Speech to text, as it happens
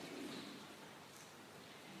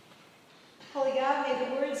Holy God, may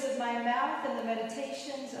the words of my mouth and the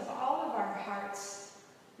meditations of all of our hearts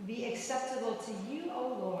be acceptable to you,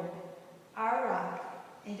 O Lord, our rock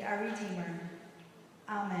and our Redeemer.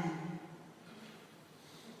 Amen.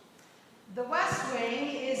 The West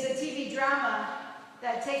Wing is a TV drama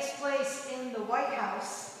that takes place in the White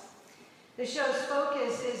House. The show's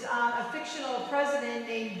focus is on a fictional president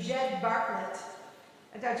named Jed Bartlet.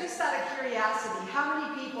 And just out of curiosity, how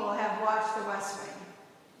many people have watched The West Wing?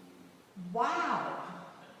 Wow.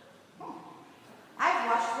 I've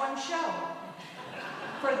watched one show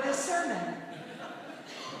for this sermon.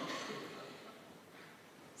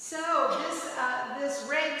 So this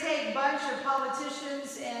ragtag bunch of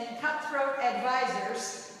politicians and cutthroat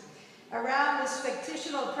advisors around this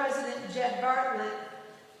fictional president, Jed Bartlet,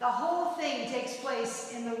 the whole thing takes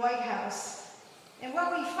place in the White House. And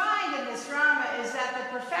what we find in this drama is that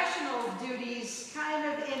the professional duties kind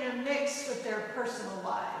of intermix with their personal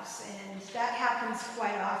lives, and that happens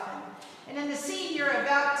quite often. And in the scene you're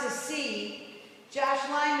about to see, Josh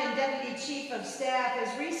Lyman, Deputy Chief of Staff,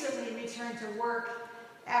 has recently returned to work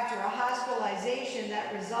after a hospitalization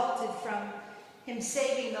that resulted from him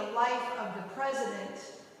saving the life of the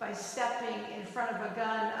president by stepping in front of a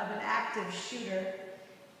gun of an active shooter.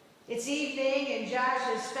 It's evening, and Josh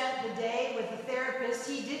has spent the day with a therapist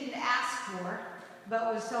he didn't ask for,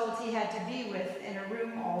 but was told he had to be with in a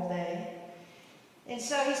room all day. And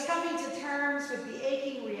so he's coming to terms with the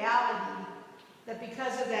aching reality that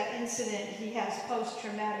because of that incident, he has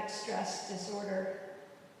post-traumatic stress disorder.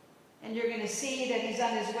 And you're going to see that he's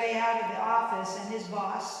on his way out of the office, and his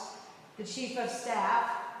boss, the Chief of Staff,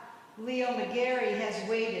 Leo McGarry, has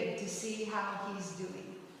waited to see how he's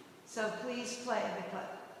doing. So please play the clip.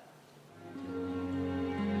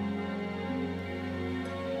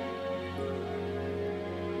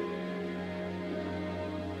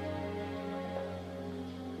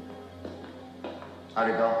 How'd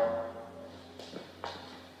it go?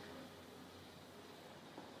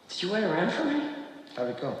 Did you wait around for me? How'd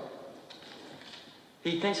it go?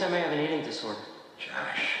 He thinks I may have an eating disorder.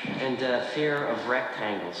 Josh. And fear of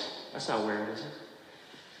rectangles. That's not weird, is it?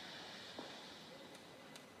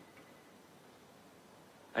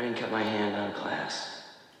 I didn't cut my hand on glass.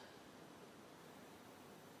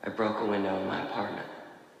 I broke a window in my apartment.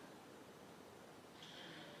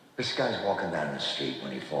 This guy's walking down the street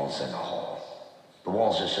when he falls in the hole. The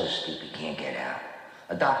walls are so steep he can't get out.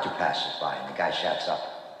 A doctor passes by and the guy shouts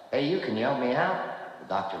up, "Hey, you, can you help me out?" The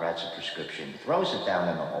doctor writes a prescription, throws it down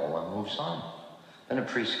in the hole, and moves on. Then a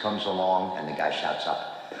priest comes along and the guy shouts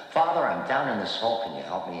up, "Father, I'm down in this hole, can you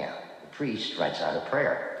help me out?" The priest writes out a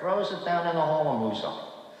prayer, throws it down in the hole, and moves on.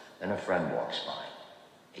 Then a friend walks by.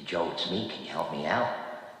 "Hey, Joe, it's me, can you help me out?"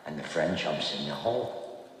 And the friend jumps in the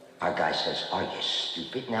hole. Our guy says, "Are you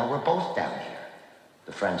stupid? Now we're both down here."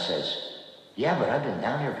 The friend says, "Yeah, but I've been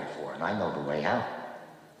down here before and I know the way out."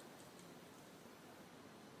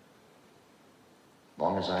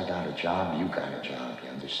 Long as I got a job, you got a job, you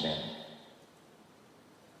understand?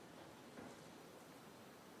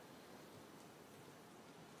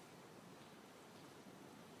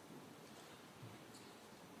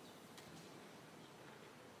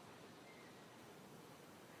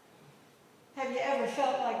 Have you ever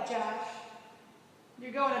felt like Josh?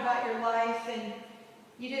 You're going about your life and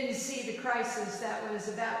you didn't see the crisis that was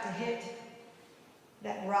about to hit,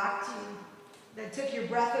 that rocked you, that took your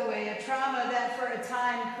breath away, a trauma that for a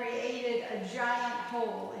time created a giant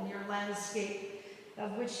hole in your landscape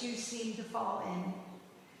of which you seemed to fall in.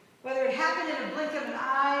 Whether it happened in a blink of an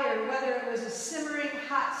eye or whether it was a simmering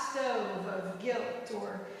hot stove of guilt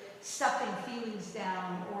or stuffing feelings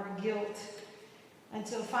down or guilt,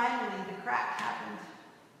 until finally the crack happened.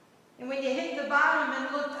 And when you hit the bottom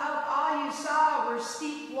and looked up, all you saw were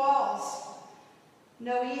steep walls.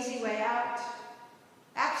 No easy way out.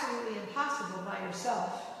 Absolutely impossible by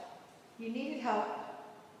yourself. You needed help.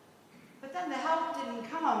 But then the help didn't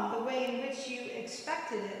come the way in which you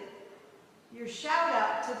expected it. Your shout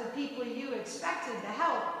out to the people you expected to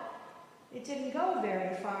help, it didn't go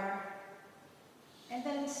very far. And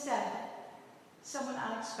then instead, someone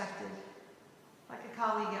unexpected, like a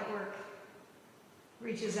colleague at work,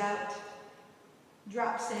 reaches out,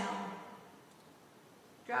 drops down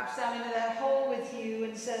into that hole with you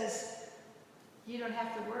and says, "You don't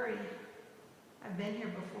have to worry. I've been here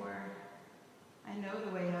before. I know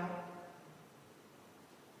the way out."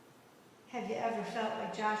 Have you ever felt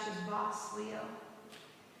like Josh's boss, Leo?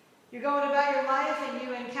 You're going about your life and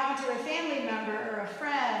you encounter a family member or a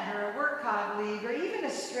friend or a work colleague or even a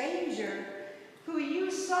stranger who you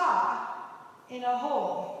saw in a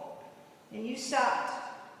hole, and you stopped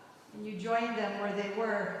and you joined them where they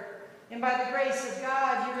were And by the grace of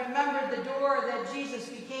God, you remembered the door that Jesus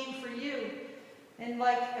became for you. And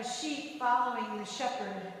like a sheep following the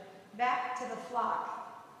shepherd back to the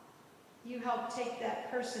flock, you helped take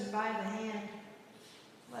that person by the hand,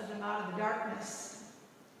 led them out of the darkness,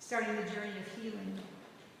 starting the journey of healing.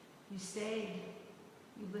 You stayed,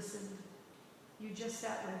 you listened, you just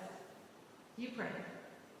sat with, you prayed,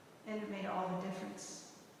 and it made all the difference.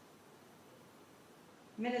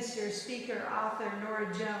 Minister, speaker, author Nora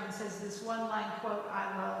Jones has this one-line quote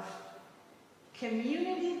I love.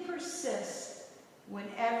 Community persists when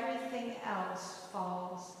everything else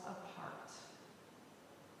falls apart.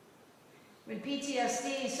 When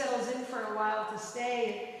PTSD settles in for a while to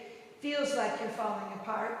stay, it feels like you're falling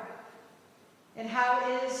apart. And how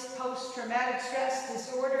is post-traumatic stress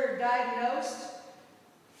disorder diagnosed?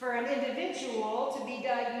 For an individual to be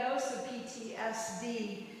diagnosed with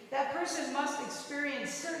PTSD, that person must experience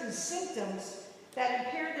certain symptoms that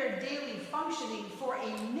impair their daily functioning for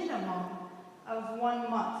a minimum of 1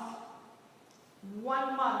 month.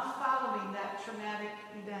 1 month following that traumatic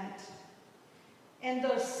event. And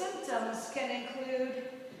those symptoms can include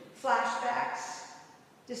flashbacks,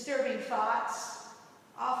 disturbing thoughts,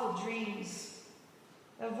 awful dreams,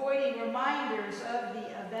 avoiding reminders of the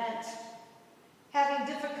event, having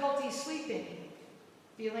difficulty sleeping,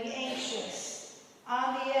 feeling anxious,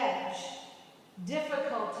 on the edge,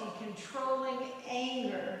 difficulty controlling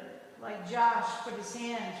anger, like Josh put his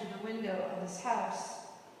hand through the window of his house.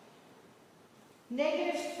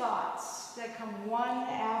 Negative thoughts that come one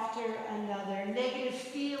after another, negative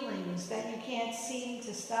feelings that you can't seem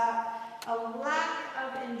to stop, a lack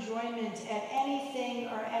of enjoyment at anything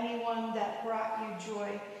or anyone that brought you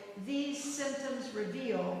joy. These symptoms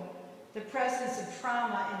reveal the presence of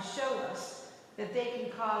trauma and show us that they can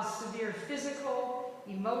cause severe physical,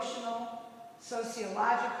 emotional,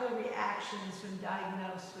 sociological reactions when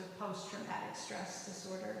diagnosed with post-traumatic stress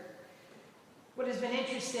disorder. What has been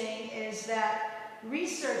interesting is that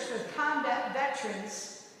research with combat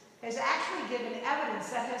veterans has actually given evidence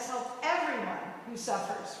that has helped everyone who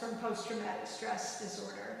suffers from post-traumatic stress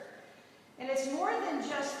disorder. And it's more than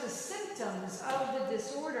just the symptoms of the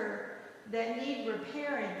disorder that need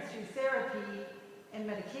repairing through therapy and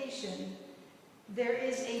medication. There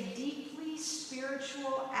is a deeply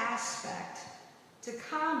spiritual aspect to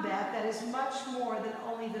combat that is much more than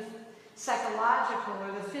only the psychological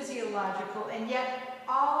or the physiological, and yet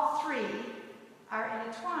all three are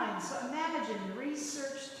intertwined. So imagine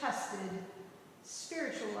research-tested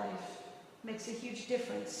spiritual life makes a huge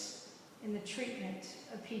difference in the treatment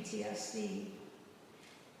of PTSD.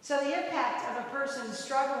 So the impact of a person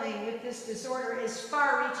struggling with this disorder is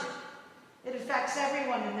far-reaching. It affects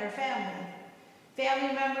everyone in their family.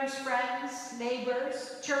 Family members, friends,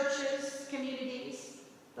 neighbors, churches, communities,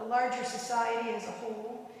 the larger society as a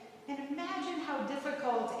whole. And imagine how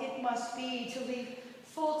difficult it must be to leave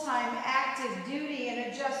full-time active duty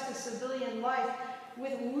and adjust to civilian life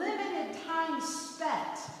with limited time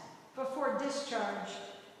spent before discharge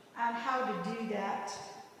on how to do that.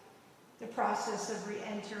 The process of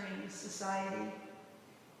re-entering society.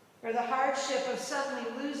 Or the hardship of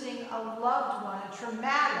suddenly losing a loved one, a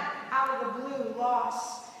traumatic, out of the blue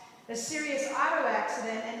loss, a serious auto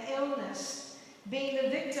accident, an illness, being the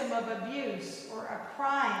victim of abuse or a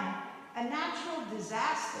crime, a natural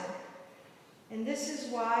disaster. And this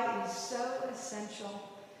is why it is so essential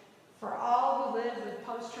for all who live with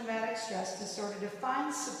post-traumatic stress disorder to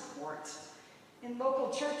find support in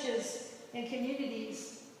local churches and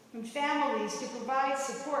communities and families to provide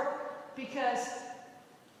support, because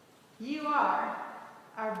you are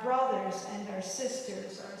our brothers and our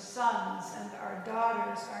sisters, our sons and our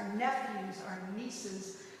daughters, our nephews, our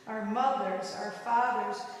nieces, our mothers, our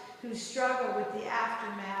fathers who struggle with the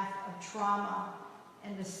aftermath of trauma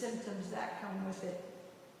and the symptoms that come with it.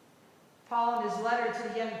 Paul, in his letter to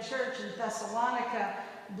the young church in Thessalonica,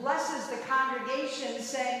 blesses the congregation,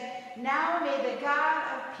 saying, "Now may the God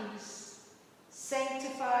of peace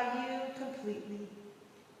sanctify you completely.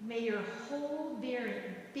 May your whole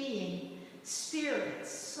being, spirit,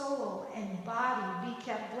 soul, and body be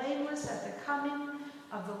kept blameless at the coming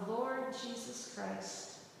of the Lord Jesus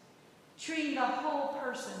Christ." Treating the whole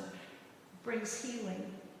person brings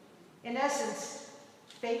healing. In essence,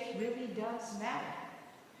 faith really does matter.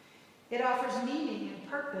 It offers meaning and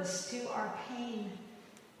purpose to our pain.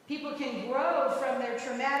 People can grow from their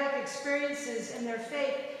traumatic experiences in their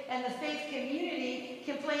faith, and the faith community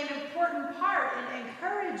can play an important part in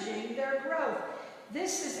encouraging their growth.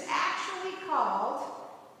 This is actually called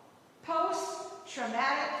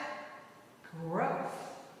post-traumatic growth.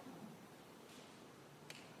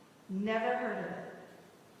 Never heard of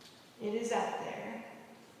it. It is out there.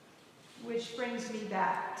 which brings me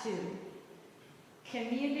back to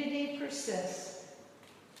community persists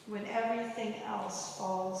when everything else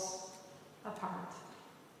falls apart.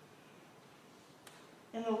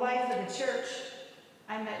 In the life of the church,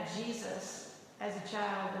 I met Jesus as a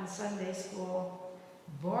child in Sunday school,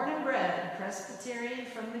 born and bred Presbyterian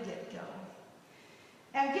from the get-go.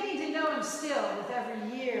 I'm getting to know him still with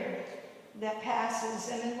every year that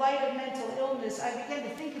passes, and in light of mental illness, I begin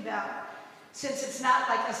to think about, since it's not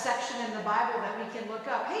like a section in the Bible that we can look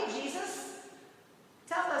up, hey Jesus,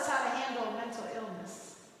 tell us how to handle mental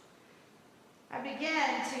illness. I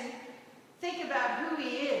began to think about who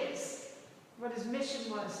he is, what his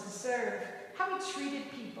mission was to serve, how he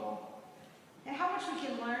treated people, and how much we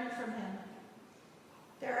can learn from him.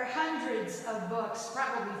 There are hundreds of books,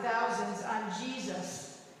 probably thousands, on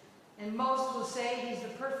Jesus, and most will say he's the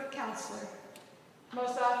perfect counselor.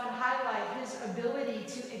 Most often highlight his ability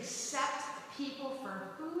to accept people for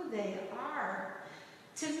who they are,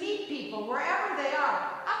 to meet people wherever they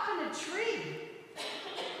are, up in a tree,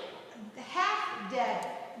 half dead,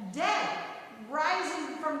 dead,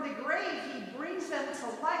 rising from the grave, he brings them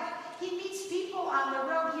to life. He meets people on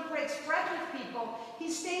the road. He breaks bread with people. He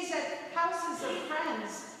stays at houses of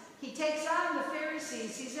friends. He takes on the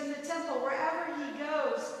Pharisees. He's in the temple. Wherever he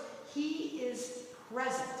goes, he is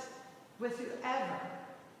present with whoever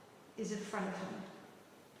is in front of him.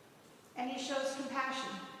 And he shows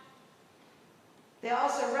compassion. They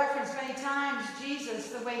also reference many times Jesus,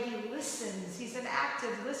 the way he listens. He's an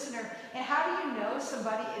active listener. And how do you know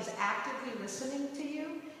somebody is actively listening to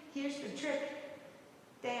you? Here's the trick.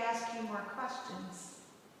 They ask you more questions.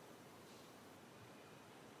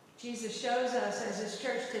 Jesus shows us as his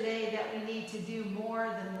church today that we need to do more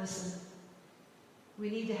than listen.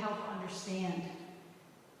 We need to help understand.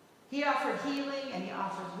 He offered healing, and he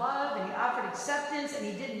offered love, and he offered acceptance, and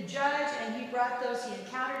he didn't judge, and he brought those he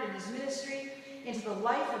encountered in his ministry into the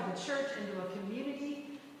life of the church, into a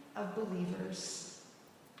community of believers.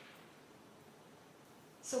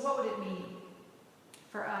 So what would it mean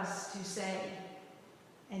for us to say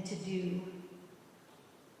and to do?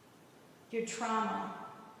 Your trauma,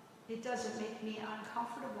 it doesn't make me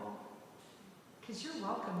uncomfortable, because you're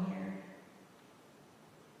welcome here.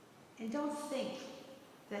 And don't think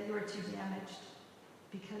that you're too damaged,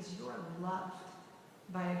 because you're loved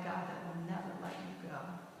by a God that will never let you go.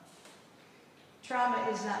 Trauma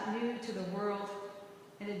is not new to the world,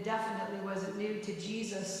 and it definitely wasn't new to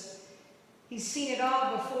Jesus. He's seen it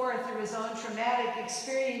all before through his own traumatic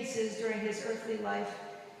experiences during his earthly life,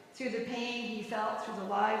 through the pain he felt through the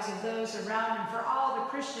lives of those around him, for all the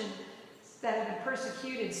Christians that have been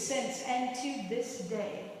persecuted since and to this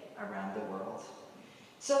day around the world.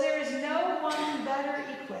 So there is no one better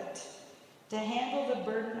equipped to handle the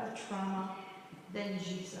burden of trauma than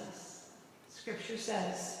Jesus. Scripture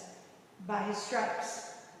says, by his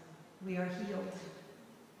stripes we are healed.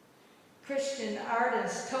 Christian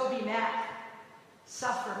artist Toby Mac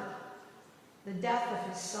suffered the death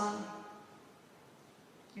of his son.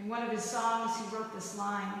 In one of his songs, he wrote this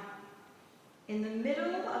line, "In the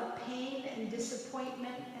middle of pain and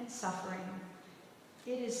disappointment and suffering,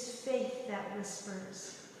 it is faith that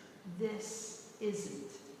whispers, this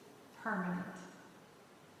isn't permanent."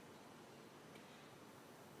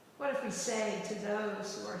 What if we say to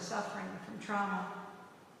those who are suffering from trauma,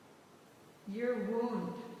 your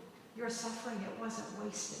wound, your suffering, it wasn't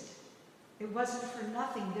wasted. It wasn't for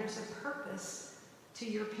nothing. There's a purpose to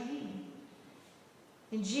your pain.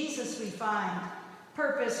 In Jesus we find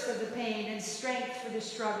purpose for the pain and strength for the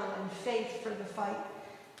struggle and faith for the fight.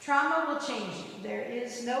 Trauma will change you. There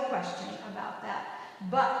is no question about that.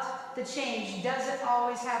 But the change doesn't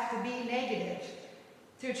always have to be negative.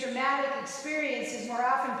 Through traumatic experiences more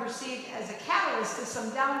often perceived as a catalyst to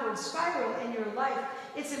some downward spiral in your life,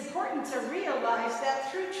 it's important to realize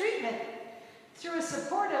that through treatment, through a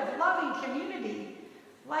supportive, loving community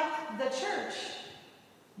like the church,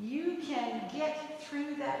 you can get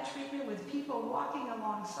through that treatment with people walking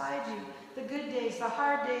alongside you, the good days, the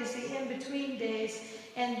hard days, the in-between days,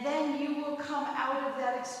 and then you will come out of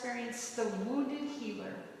that experience the wounded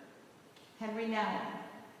healer. Henry Nouwen,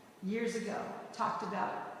 years ago, talked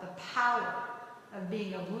about the power of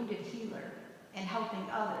being a wounded healer and helping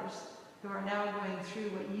others who are now going through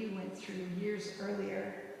what you went through years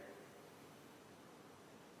earlier.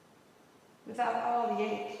 Without all the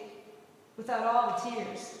ache, without all the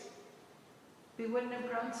tears, we wouldn't have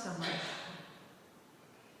grown so much.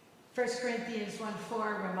 1 Corinthians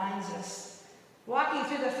 1:4 reminds us, walking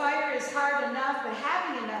through the fire is hard enough, but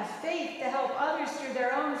having enough faith to help others through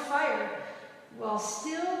their own fire while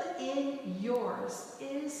still in yours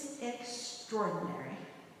is extraordinary.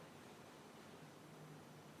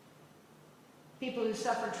 People who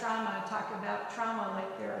suffer trauma talk about trauma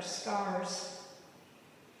like there are scars.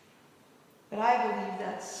 But I believe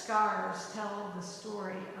that scars tell the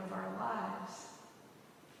story of our lives.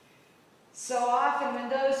 So often when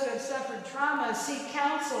those who have suffered trauma seek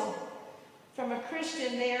counsel from a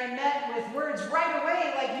Christian, they are met with words right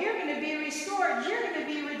away like, you're going to be restored, you're going to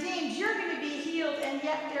be redeemed, you're going to be healed, and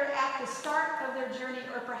yet they're at the start of their journey,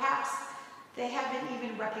 or perhaps they haven't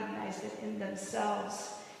even recognized it in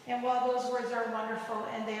themselves. And while those words are wonderful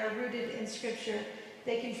and they are rooted in Scripture,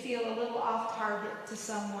 they can feel a little off target to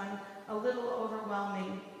someone, a little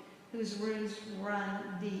overwhelming, whose wounds run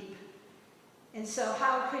deep. And so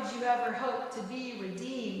how could you ever hope to be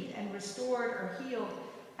redeemed and restored or healed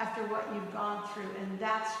after what you've gone through? And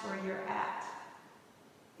that's where you're at,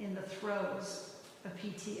 in the throes of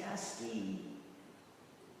PTSD.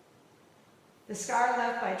 The scar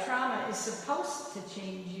left by trauma is supposed to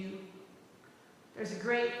change you. There's a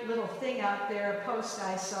great little thing out there, a post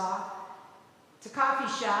I saw. It's a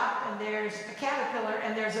coffee shop, and there's a caterpillar,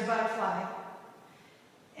 and there's a butterfly.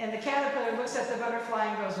 And the caterpillar looks at the butterfly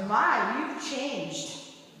and goes, "My, you've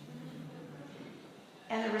changed."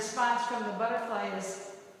 And the response from the butterfly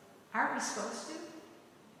is, "Aren't we supposed to?"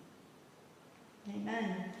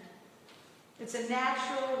 Amen. It's a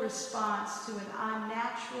natural response to an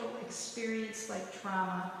unnatural experience like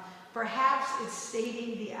trauma. Perhaps it's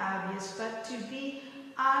stating the obvious, but to be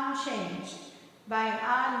unchanged by an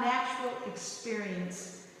unnatural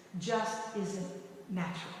experience just isn't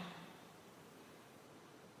natural.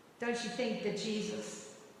 Don't you think that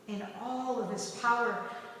Jesus, in all of his power,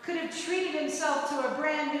 could have treated himself to a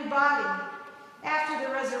brand new body after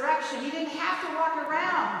the resurrection? He didn't have to walk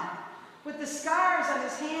around with the scars on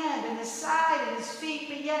his hand and his side and his feet,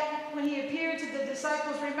 but yet when he appeared to the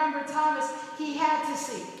disciples, remember Thomas, he had to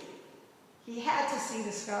see. He had to see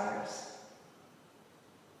the scars.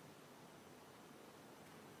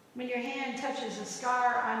 When your hand touches a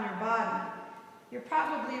scar on your body, you're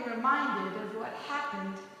probably reminded of what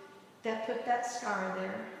happened that put that scar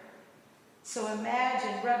there. So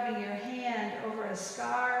imagine rubbing your hand over a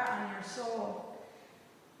scar on your soul.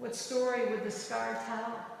 What story would the scar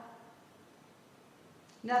tell?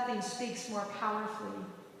 Nothing speaks more powerfully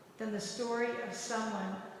than the story of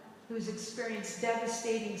someone who's experienced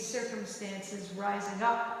devastating circumstances rising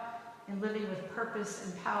up and living with purpose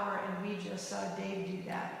and power, and we just saw Dave do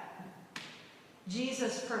that.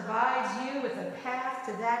 Jesus provides you with a path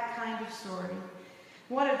to that kind of story,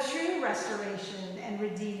 one of true restoration and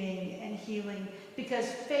redeeming and healing, because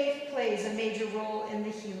faith plays a major role in the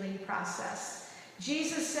healing process.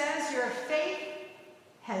 Jesus says your faith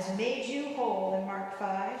has made you whole in Mark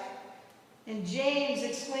 5. And James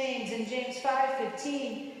explains in James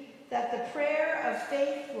 5:15 that the prayer of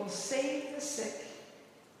faith will save the sick.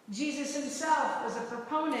 Jesus himself was a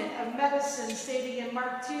proponent of medicine, stating in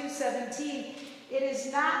Mark 2:17, it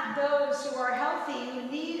is not those who are healthy who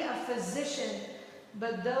need a physician,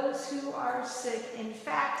 but those who are sick. In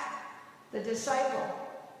fact, the disciple,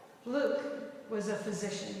 Luke, was a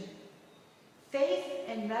physician. Faith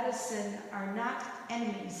and medicine are not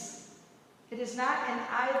enemies. It is not an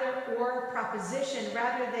either-or proposition.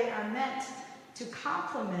 Rather, they are meant to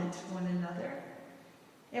complement one another.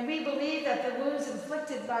 And we believe that the wounds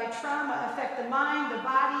inflicted by trauma affect the mind, the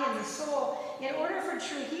body, and the soul. In order for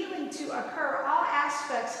true healing to occur, all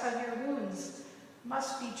aspects of your wounds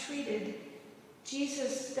must be treated.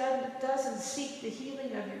 Jesus doesn't seek the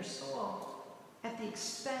healing of your soul at the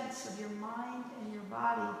expense of your mind and your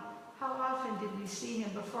body. How often did we see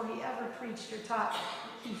him before he ever preached or taught?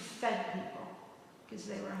 He fed people because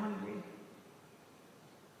they were hungry.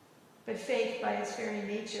 But faith, by its very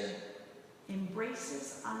nature,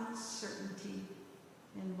 embraces uncertainty.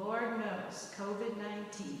 And Lord knows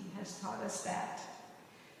COVID-19 has taught us that.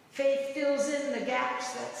 Faith fills in the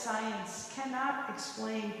gaps that science cannot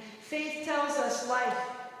explain. Faith tells us life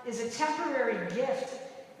is a temporary gift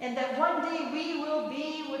and that one day we will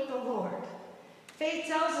be with the Lord. Faith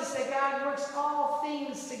tells us that God works all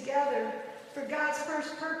things together for God's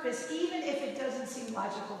first purpose, even if it doesn't seem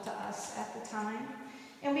logical to us at the time.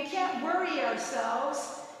 And we can't worry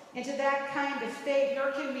ourselves into that kind of faith,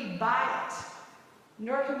 nor can we buy it,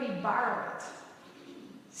 nor can we borrow it.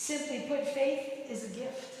 Simply put, faith is a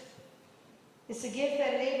gift. It's a gift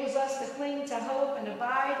that enables us to cling to hope and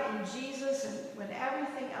abide in Jesus and when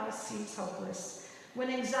everything else seems hopeless.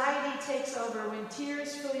 When anxiety takes over, when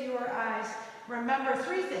tears fill your eyes, remember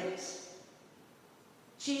three things.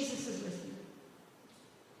 Jesus is with you.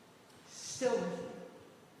 Still with you.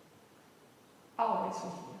 Always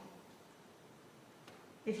with you.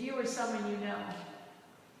 If you or someone you know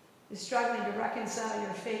is struggling to reconcile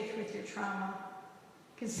your faith with your trauma,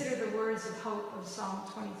 consider the words of hope of Psalm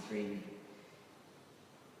 23.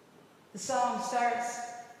 The psalm starts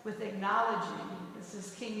with acknowledging, this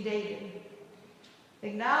is King David,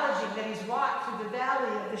 acknowledging that he's walked through the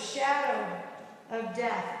valley of the shadow of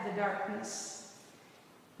death, the darkness.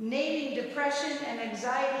 Naming depression and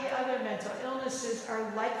anxiety, other mental illnesses are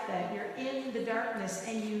like that. You're in the darkness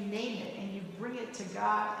and you name it and you bring it to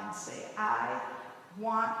God and say, I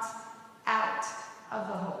want out of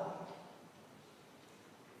the hole.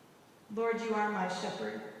 Lord, you are my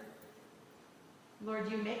shepherd.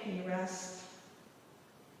 Lord, you make me rest.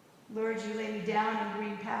 Lord, you lay me down in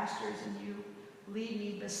green pastures and you lead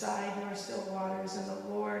me beside your still waters. And the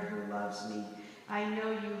Lord who loves me, I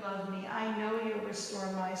know you love me. I know you'll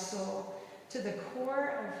restore my soul to the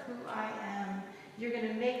core of who I am. You're going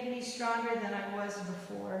to make me stronger than I was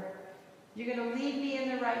before. You're going to lead me in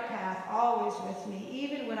the right path, always with me.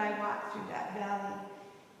 Even when I walk through that valley,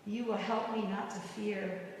 you will help me not to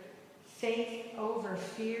fear. Faith over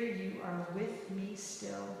fear, you are with me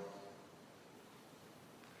still.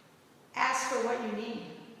 Ask for what you need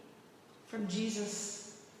from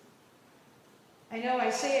Jesus. I know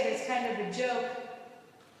I say it as kind of a joke,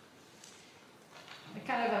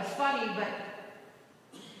 kind of a funny, but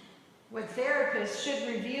what therapists should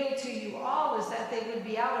reveal to you all is that they would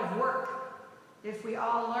be out of work if we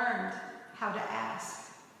all learned how to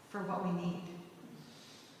ask for what we need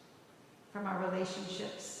from our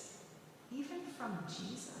relationships, even from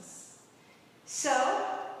Jesus. So,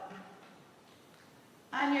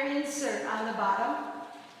 on your insert on the bottom,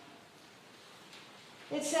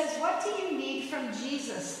 it says, what do you need from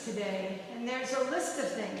Jesus today? And there's a list of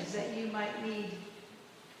things that you might need.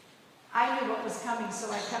 I knew what was coming, so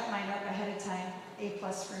I cut mine up ahead of time. A+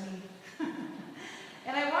 for me.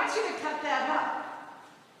 And I want you to cut that up.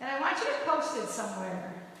 And I want you to post it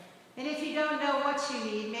somewhere. And if you don't know what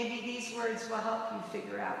you need, maybe these words will help you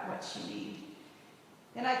figure out what you need.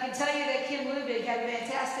 And I can tell you that Kim Lubig had a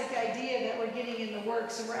fantastic idea that we're getting in the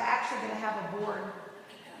works, and we're actually going to have a board.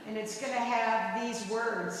 And it's going to have these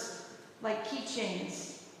words, like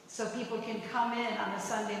keychains, so people can come in on a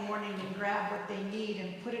Sunday morning and grab what they need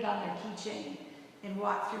and put it on their keychain and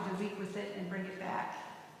walk through the week with it and bring it back.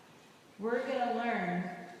 We're going to learn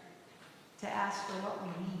to ask for what we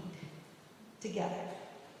need together,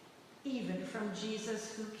 even from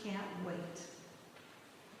Jesus who can't wait.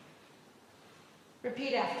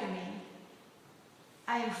 Repeat after me.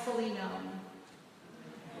 I am fully known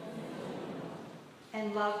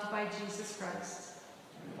and loved by Jesus Christ.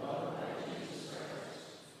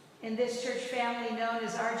 In this church family known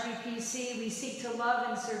as RGPC, we seek to love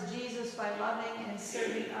and serve Jesus by loving and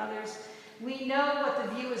serving others. We know what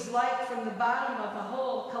the view is like from the bottom of the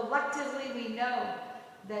hole. Collectively, we know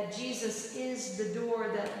that Jesus is the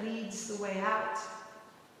door that leads the way out.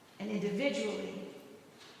 And individually,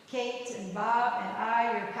 Kate and Bob and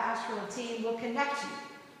I, your pastoral team, will connect you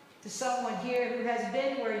to someone here who has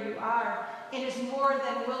been where you are and is more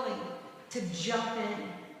than willing to jump in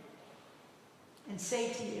and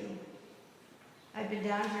say to you, I've been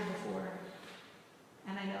down here before,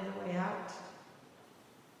 and I know the way out.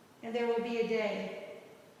 And there will be a day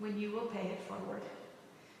when you will pay it forward.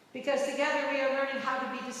 Because together we are learning how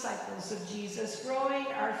to be disciples of Jesus, growing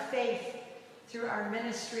our faith through our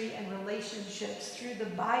ministry and relationships, through the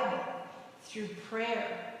Bible, through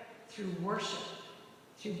prayer, through worship,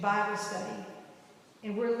 through Bible study.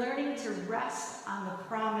 And we're learning to rest on the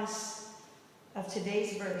promise of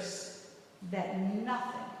today's verse that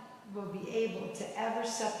nothing will be able to ever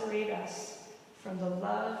separate us from the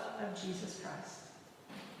love of Jesus Christ.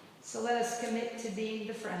 So let us commit to being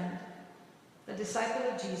the friend, the disciple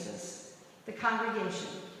of Jesus, the congregation,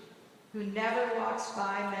 who never walks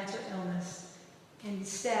by mental illness,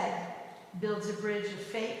 instead builds a bridge of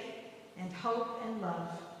faith and hope and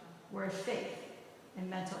love where faith and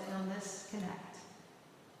mental illness connect.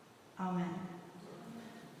 Amen.